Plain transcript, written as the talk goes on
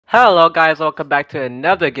Hello guys, welcome back to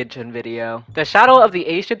another Genshin video. The Shadow of the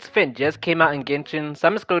Ancients event just came out in Genshin, so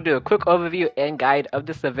I'm just going to do a quick overview and guide of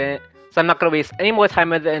this event. So I'm not going to waste any more time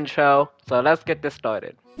with the intro, so let's get this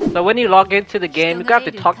started. So when you log into the game, you got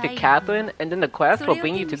to talk to Catherine, and then the quest will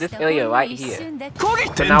bring you to this area right here.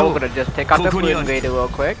 So now we're going to just take out the Balloon Grader real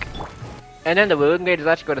quick. And then the Balloon Grader is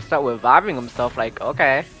actually going to start reviving himself, like,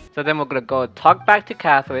 okay. So then we're going to go talk back to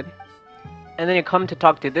Catherine. And then you come to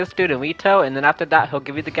talk to this dude in retail, and then after that he'll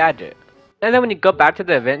give you the gadget. And then when you go back to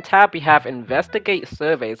the event tab, we have investigate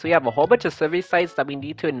surveys. So we have a whole bunch of survey sites that we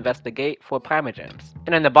need to investigate for Primogems.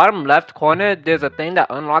 And in the bottom left corner, there's a thing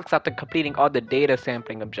that unlocks after completing all the data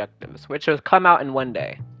sampling objectives, which will come out in one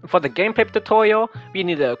day. For the gameplay tutorial, we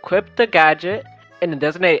need to equip the gadget in the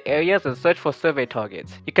designated areas and search for survey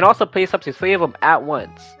targets. You can also place up to 3 of them at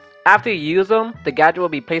once. After you use them, the gadget will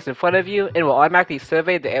be placed in front of you and will automatically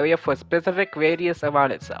survey the area for a specific radius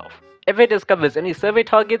around itself. If it discovers any survey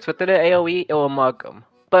targets within the AoE, it will mark them.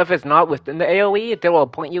 But if it's not within the AoE, it will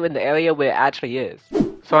point you in the area where it actually is.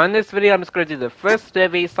 So in this video, I'm just going to do the first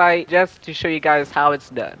survey site just to show you guys how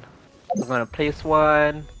it's done. I'm going to place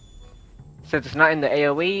one. Since it's not in the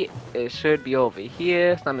AoE, it should be over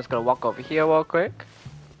here. So I'm just going to walk over here real quick.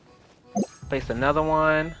 Place another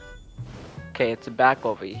one. Okay, it's back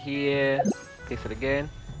over here. Place it again.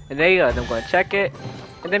 And there you go. Then I'm going to check it.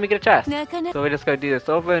 And then we get a chest. So we're just going to do this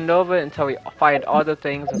over and over until we find all the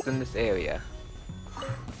things within this area.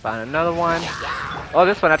 Found another one. Oh,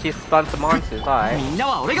 this one actually spawned some monsters. Alright.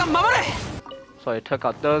 So I took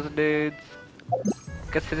out those dudes.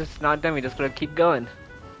 Guess it's not done. We're just going to keep going.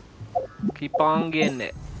 Keep on getting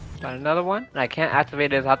it. Found another one. And I can't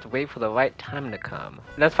activate it. I have to wait for the right time to come.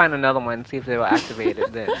 Let's find another one and see if they will activate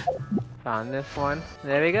it then. Found this one.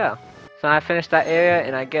 There we go. So I finished that area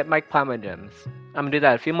and I get my Primogems. I'm gonna do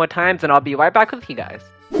that a few more times and I'll be right back with you guys.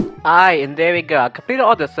 Alright, and there we go. I completed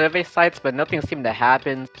all the survey sites but nothing seemed to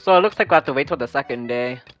happen. So it looks like we'll have to wait till the second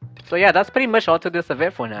day. So yeah, that's pretty much all to this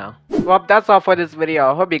event for now. Well, that's all for this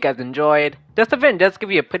video. I hope you guys enjoyed. This event does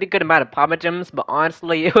give you a pretty good amount of Primogems, but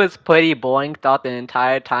honestly, it was pretty boring throughout the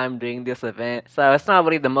entire time doing this event. So it's not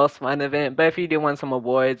really the most fun event, but if you do want some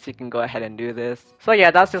awards, you can go ahead and do this. So yeah,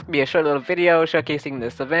 that's just gonna be a short little video showcasing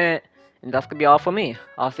this event. And that's gonna be all for me.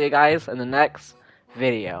 I'll see you guys in the next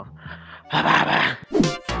video. Bye bye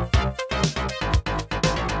bye.